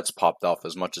the Cats popped off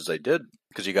as much as they did,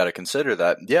 because you got to consider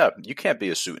that, yeah, you can't be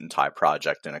a suit and tie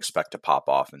project and expect to pop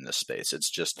off in this space. It's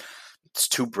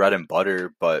too bread and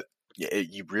butter, but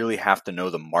you really have to know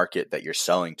the market that you're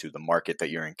selling to, the market that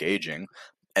you're engaging.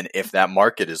 And if that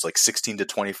market is like 16 to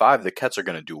 25, the Cats are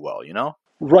going to do well,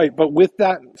 Right. But with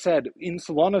that said, in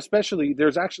Solana especially,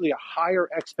 there's actually a higher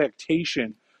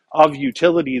expectation of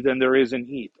utility than there is in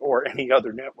ETH or any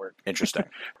other network. Interesting.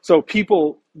 So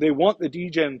people, they want the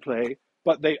degen play,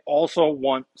 but they also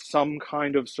want some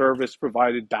kind of service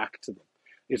provided back to them.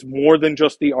 It's more than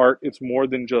just the art. It's more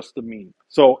than just the meme.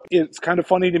 So it's kind of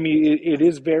funny to me. It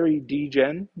is very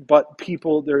degen, but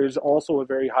there is also a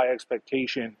very high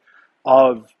expectation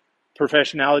of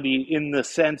professionality in the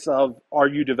sense of, are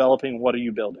you developing? What are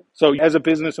you building? So as a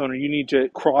business owner, you need to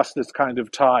cross this kind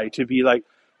of tie to be like,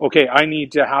 okay, I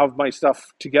need to have my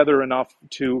stuff together enough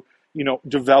to,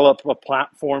 develop a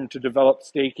platform, to develop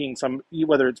staking,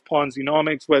 whether it's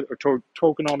Ponzi-nomics, or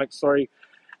tokenomics, sorry,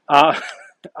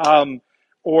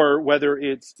 or whether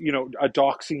it's, a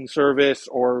doxing service,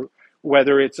 or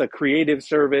whether it's a creative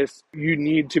service. You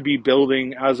need to be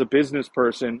building as a business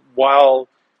person while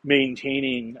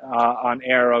maintaining an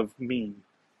air of meme.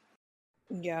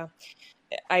 Yeah.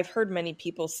 I've heard many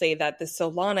people say that the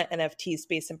Solana NFT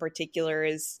space in particular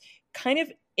is kind of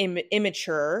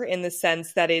immature in the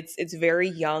sense that it's very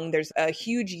young. There's a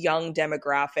huge young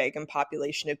demographic and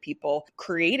population of people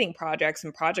creating projects,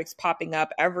 and projects popping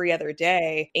up every other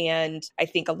day. And I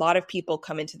think a lot of people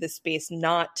come into this space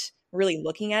not really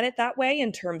looking at it that way,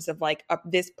 in terms of like,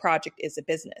 this project is a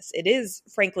business.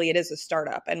 Frankly, it is a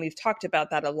startup. And we've talked about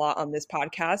that a lot on this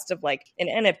podcast, of like, an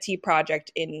NFT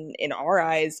project in our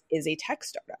eyes is a tech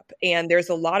startup. And there's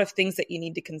a lot of things that you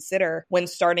need to consider when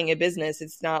starting a business.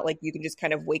 It's not like you can just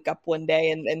kind of wake up one day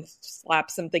and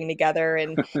slap something together.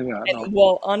 And, Yeah, no.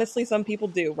 Well, honestly, some people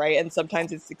do, right? And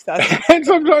sometimes it's successful. And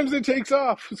sometimes it takes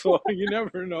off. So you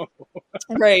never know.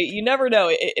 Right. You never know.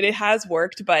 It has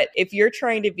worked. But if you're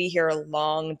trying to be here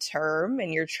long term,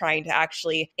 and you're trying to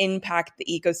actually impact the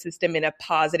ecosystem in a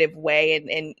positive way,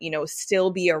 and still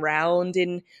be around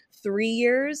in 3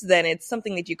 years, then it's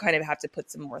something that you kind of have to put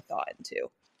some more thought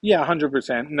into. Yeah, 100%.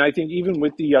 And I think even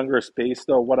with the younger space,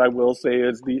 though, what I will say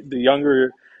is the younger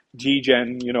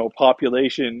G-Gen,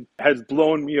 population has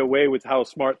blown me away with how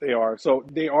smart they are. So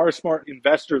they are smart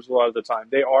investors a lot of the time.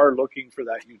 They are looking for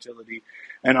that utility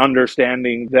and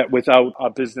understanding that without a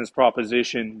business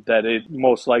proposition, that it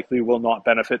most likely will not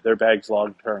benefit their bags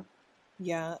long term.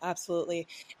 Yeah, absolutely.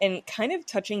 And kind of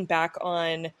touching back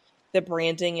on the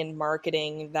branding and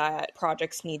marketing that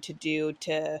projects need to do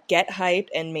to get hype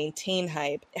and maintain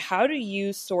hype, how do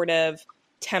you sort of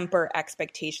temper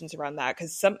expectations around that?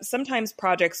 Because sometimes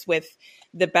projects with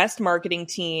the best marketing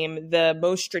team, the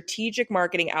most strategic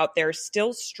marketing out there,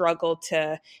 still struggle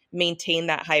to maintain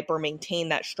that hype or maintain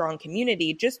that strong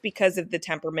community just because of the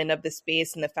temperament of the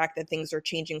space and the fact that things are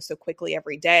changing so quickly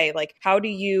every day. Like, how do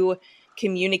you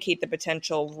communicate the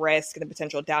potential risk and the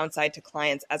potential downside to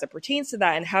clients as it pertains to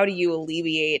that? And how do you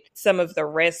alleviate some of the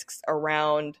risks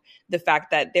around the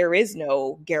fact that there is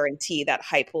no guarantee that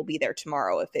hype will be there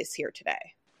tomorrow if it's here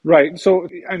today? Right. So,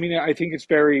 I mean, I think it's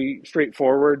very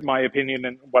straightforward. My opinion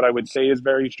and what I would say is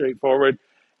very straightforward.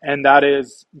 And that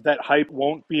is that hype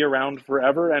won't be around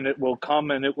forever, and it will come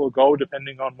and it will go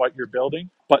depending on what you're building.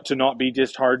 But to not be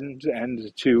disheartened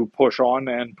and to push on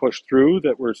and push through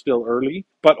that we're still early.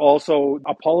 But also,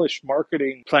 a polished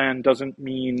marketing plan doesn't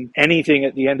mean anything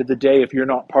at the end of the day if you're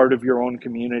not part of your own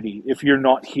community, if you're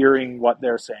not hearing what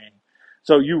they're saying.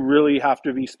 So you really have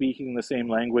to be speaking the same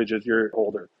language as your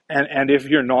holder. And if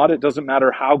you're not, it doesn't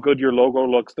matter how good your logo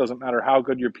looks, doesn't matter how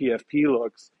good your PFP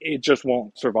looks, it just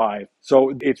won't survive.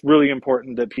 So it's really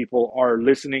important that people are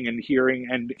listening and hearing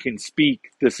and can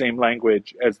speak the same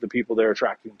language as the people they're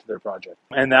attracting to their project.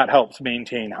 And that helps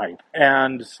maintain hype.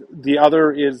 And the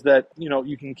other is that,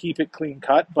 you can keep it clean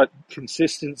cut, but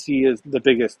consistency is the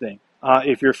biggest thing.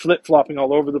 If you're flip-flopping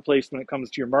all over the place when it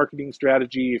comes to your marketing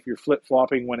strategy, if you're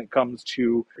flip-flopping when it comes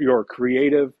to your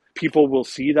creative, people will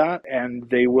see that and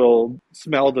they will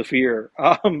smell the fear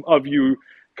of you,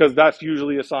 because that's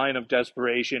usually a sign of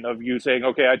desperation, of you saying,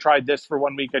 okay, I tried this for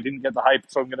 1 week, I didn't get the hype,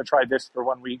 so I'm going to try this for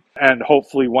 1 week, and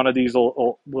hopefully one of these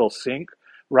will sink,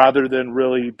 rather than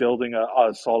really building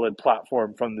a solid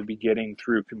platform from the beginning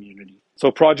through community. So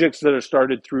projects that are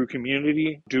started through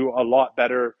community do a lot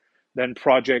better than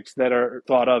projects that are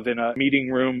thought of in a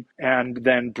meeting room and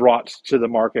then brought to the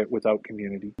market without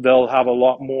community. They'll have a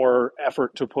lot more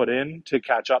effort to put in to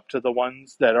catch up to the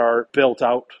ones that are built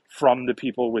out from the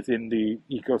people within the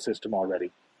ecosystem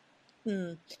already.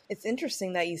 It's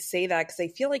interesting that you say that, because I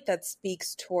feel like that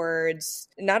speaks towards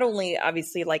not only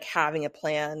obviously like having a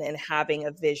plan and having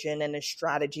a vision and a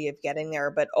strategy of getting there,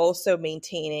 but also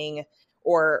maintaining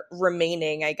or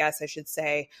remaining, I guess I should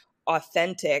say,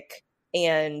 authentic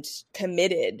and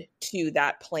committed to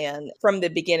that plan from the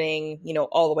beginning,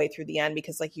 all the way through the end.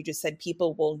 Because like you just said,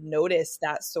 people will notice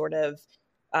that sort of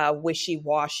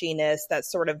wishy-washiness, that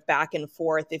sort of back and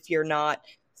forth if you're not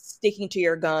sticking to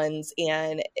your guns,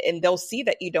 and they'll see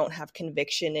that you don't have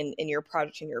conviction in your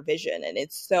project and your vision. And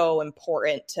it's so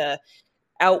important to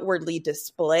outwardly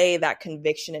display that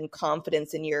conviction and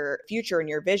confidence in your future and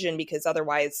your vision, because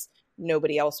otherwise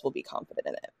nobody else will be confident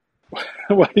in it.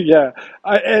 Well, yeah.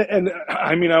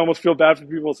 I mean, I almost feel bad for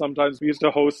people sometimes. We used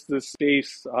to host this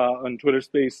space on Twitter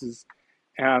Spaces,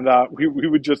 and we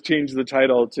would just change the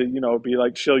title to, be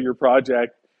like, Shill Your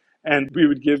Project. And we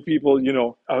would give people, a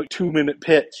 2-minute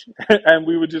pitch. And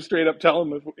we would just straight up tell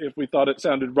them if we thought it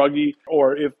sounded ruggy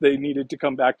or if they needed to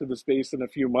come back to the space in a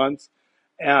few months.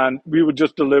 And we would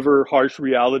just deliver harsh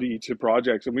reality to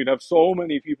projects. And we'd have so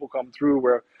many people come through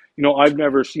where, I've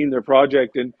never seen their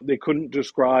project and they couldn't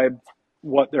describe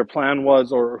what their plan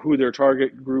was or who their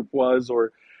target group was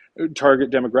or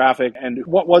target demographic and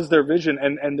what was their vision,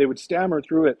 and they would stammer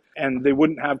through it and they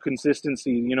wouldn't have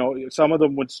consistency. Some of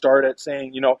them would start at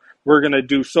saying, we're going to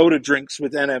do soda drinks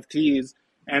with NFTs,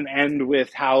 and end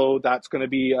with how that's going to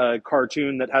be a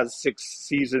cartoon that has 6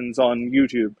 seasons on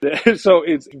YouTube. So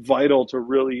it's vital to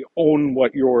really own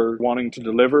what you're wanting to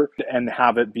deliver and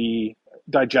have it be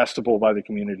digestible by the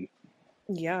community.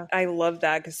 Yeah, I love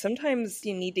that, because sometimes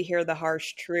you need to hear the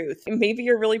harsh truth. Maybe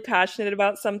you're really passionate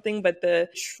about something, but the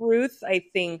truth, I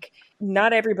think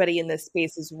not everybody in this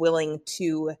space is willing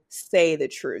to say the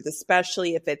truth,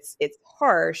 especially if it's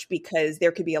harsh, because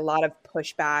there could be a lot of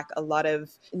pushback, a lot of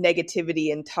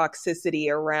negativity and toxicity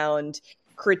around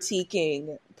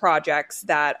critiquing projects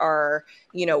that are,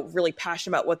 really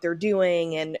passionate about what they're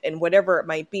doing and whatever it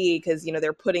might be, because,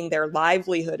 they're putting their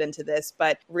livelihood into this.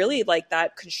 But really, like,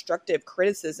 that constructive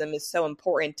criticism is so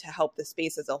important to help the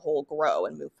space as a whole grow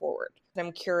and move forward.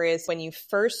 I'm curious, when you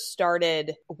first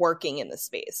started working in the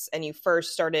space and you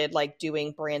first started like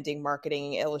doing branding,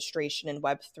 marketing, illustration, and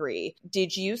Web3,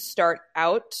 did you start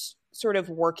out sort of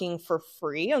working for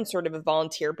free on sort of a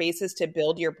volunteer basis to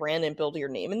build your brand and build your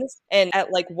name in this? And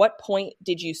at like what point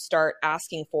did you start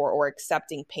asking for or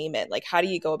accepting payment? Like, how do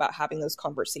you go about having those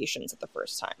conversations at the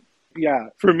first time? Yeah,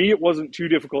 for me, it wasn't too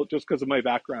difficult just because of my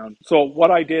background. So what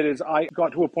I did is I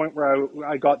got to a point where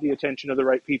I got the attention of the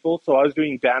right people. So I was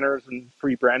doing banners and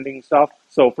pre-branding stuff.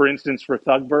 So for instance, for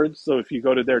Thugbirds, so if you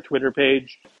go to their Twitter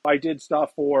page, I did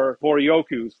stuff for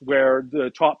Boryokus, where the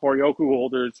top Boryoku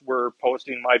holders were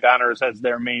posting my banners as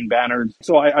their main banners.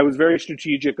 So I was very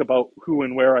strategic about who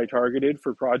and where I targeted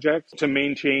for projects to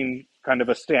maintain kind of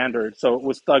a standard. So it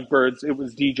was Thugbirds, it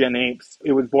was Degen Apes,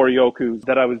 it was Boryokus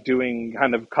that I was doing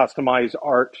kind of customized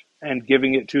art and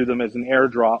giving it to them as an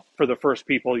airdrop for the first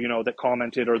people, that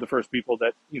commented or the first people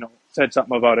that, said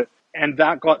something about it. And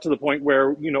that got to the point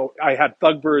where, I had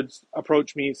Thugbirds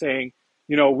approach me saying,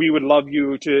 we would love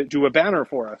you to do a banner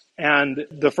for us. And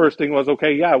the first thing was,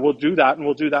 okay, yeah, we'll do that, and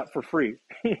we'll do that for free.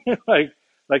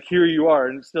 like here you are,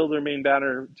 and it's still their main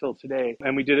banner till today.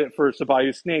 And we did it for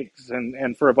Sabayu Snakes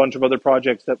and for a bunch of other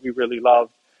projects that we really love,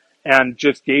 and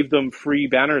just gave them free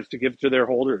banners to give to their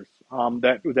holders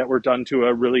that were done to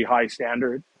a really high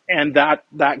standard. And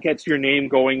that gets your name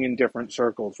going in different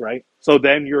circles, right? So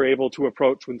then you're able to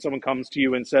approach when someone comes to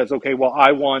you and says, okay, well,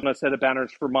 I want a set of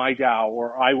banners for my DAO,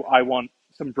 or I want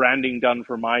some branding done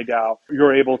for my DAO.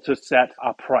 You're able to set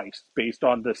a price based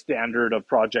on the standard of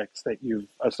projects that you've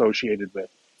associated with.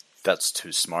 That's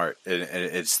too smart. And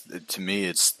it's, to me,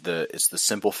 it's the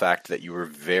simple fact that you were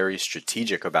very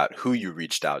strategic about who you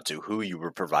reached out to, who you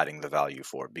were providing the value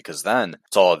for, because then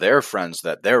it's all of their friends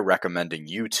that they're recommending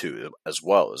you to as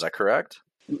well. Is that correct?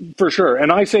 For sure.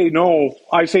 And I say no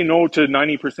to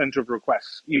 90% of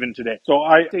requests even today. So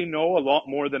I say no a lot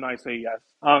more than I say yes.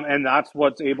 And that's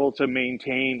what's able to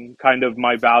maintain kind of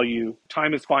my value.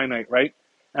 Time is finite, right?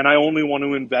 And I only want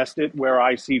to invest it where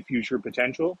I see future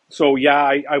potential. So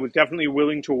yeah, I was definitely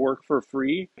willing to work for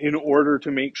free in order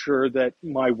to make sure that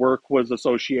my work was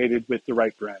associated with the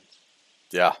right brands.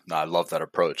 Yeah, no, I love that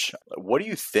approach. What do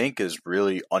you think is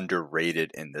really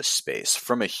underrated in this space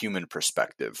from a human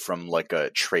perspective, from like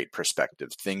a trait perspective,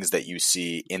 things that you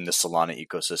see in the Solana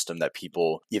ecosystem that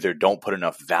people either don't put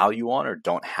enough value on or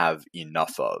don't have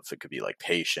enough of? It could be like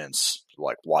patience,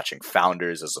 like watching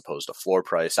founders as opposed to floor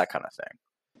price, that kind of thing.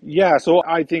 Yeah, so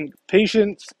I think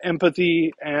patience,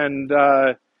 empathy, and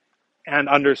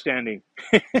understanding.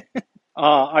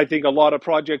 I think a lot of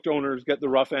project owners get the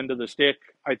rough end of the stick.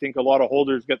 I think a lot of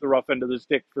holders get the rough end of the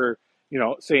stick for,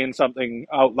 saying something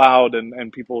out loud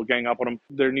and people gang up on them.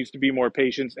 There needs to be more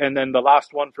patience. And then the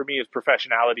last one for me is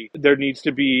professionality. There needs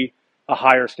to be a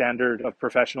higher standard of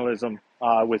professionalism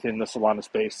within the Solana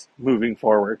space moving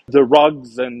forward. The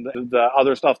rugs and the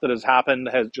other stuff that has happened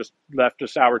has just left a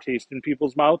sour taste in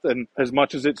people's mouth. And as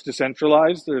much as it's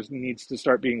decentralized, there needs to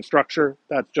start being structure.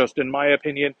 That's just in my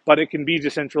opinion. But it can be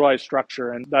decentralized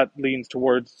structure, and that leans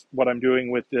towards what I'm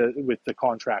doing with the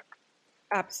contract.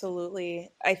 Absolutely.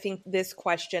 I think this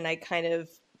question, I kind of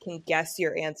can guess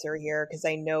your answer here because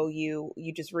I know you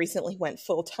just recently went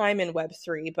full time in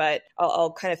Web3, but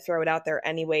I'll kind of throw it out there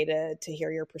anyway to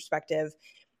hear your perspective.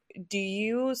 Do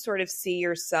you sort of see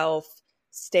yourself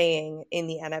staying in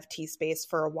the NFT space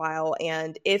for a while?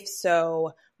 And if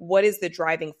so, what is the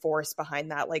driving force behind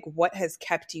that? Like, what has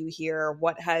kept you here?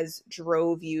 What has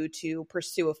drove you to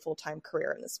pursue a full-time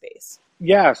career in the space?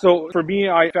 Yeah, so for me,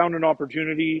 I found an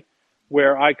opportunity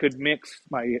where I could mix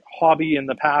my hobby in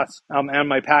the past and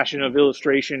my passion of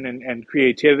illustration and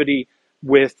creativity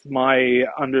with my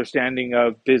understanding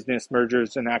of business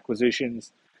mergers and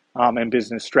acquisitions and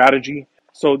business strategy.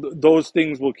 So those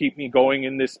things will keep me going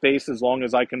in this space as long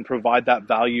as I can provide that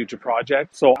value to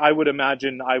projects. So I would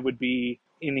imagine I would be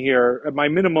in here. My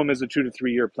minimum is a 2 to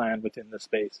 3 year plan within the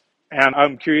space. And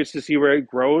I'm curious to see where it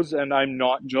grows. And I'm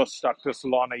not just stuck to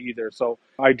Solana either. So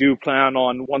I do plan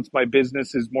on, once my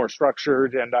business is more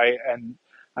structured and I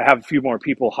have a few more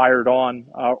people hired on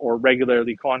or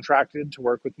regularly contracted to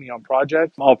work with me on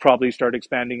projects, I'll probably start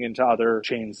expanding into other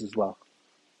chains as well.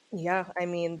 Yeah, I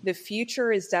mean, the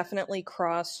future is definitely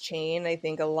cross-chain. I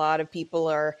think a lot of people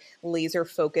are laser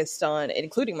focused on,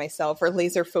 including myself, are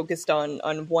laser focused on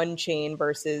one chain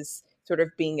versus sort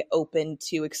of being open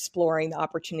to exploring the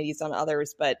opportunities on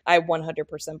others. But I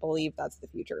 100% believe that's the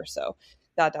future. So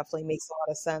that definitely makes a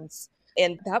lot of sense.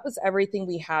 And that was everything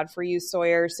we had for you,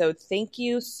 Sawyer. So thank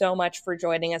you so much for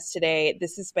joining us today.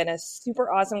 This has been a super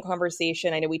awesome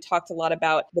conversation. I know we talked a lot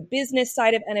about the business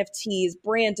side of NFTs,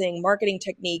 branding, marketing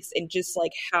techniques, and just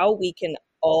like how we can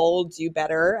all do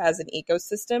better as an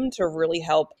ecosystem to really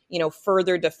help,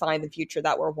 further define the future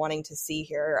that we're wanting to see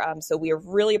here. So we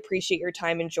really appreciate your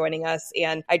time in joining us.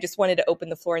 And I just wanted to open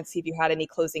the floor and see if you had any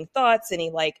closing thoughts,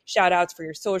 any like shout outs for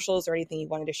your socials or anything you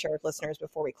wanted to share with listeners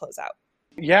before we close out.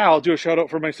 Yeah, I'll do a shout out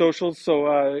for my socials.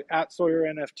 So at Sawyer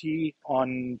NFT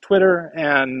on Twitter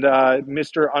and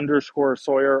Mr. underscore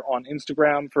Sawyer on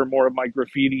Instagram for more of my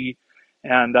graffiti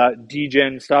and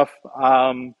DJing stuff.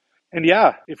 And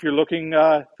yeah, if you're looking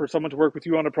for someone to work with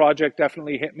you on a project,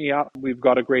 definitely hit me up. We've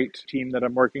got a great team that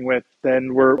I'm working with.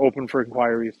 Then we're open for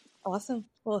inquiries. Awesome.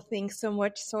 Well, thanks so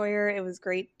much, Sawyer. It was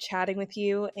great chatting with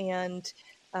you, and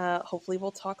hopefully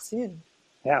we'll talk soon.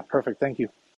 Yeah, perfect. Thank you.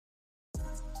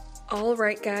 All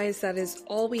right, guys, that is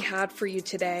all we had for you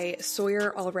today.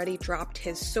 Sawyer already dropped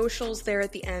his socials there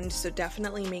at the end, so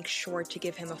definitely make sure to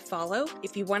give him a follow.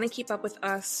 If you want to keep up with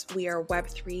us, we are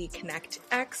Web3 Connect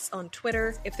X on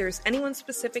Twitter. If there's anyone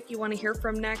specific you want to hear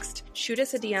from next, shoot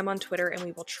us a DM on Twitter and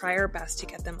we will try our best to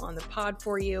get them on the pod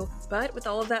for you. But with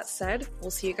all of that said,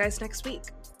 we'll see you guys next week.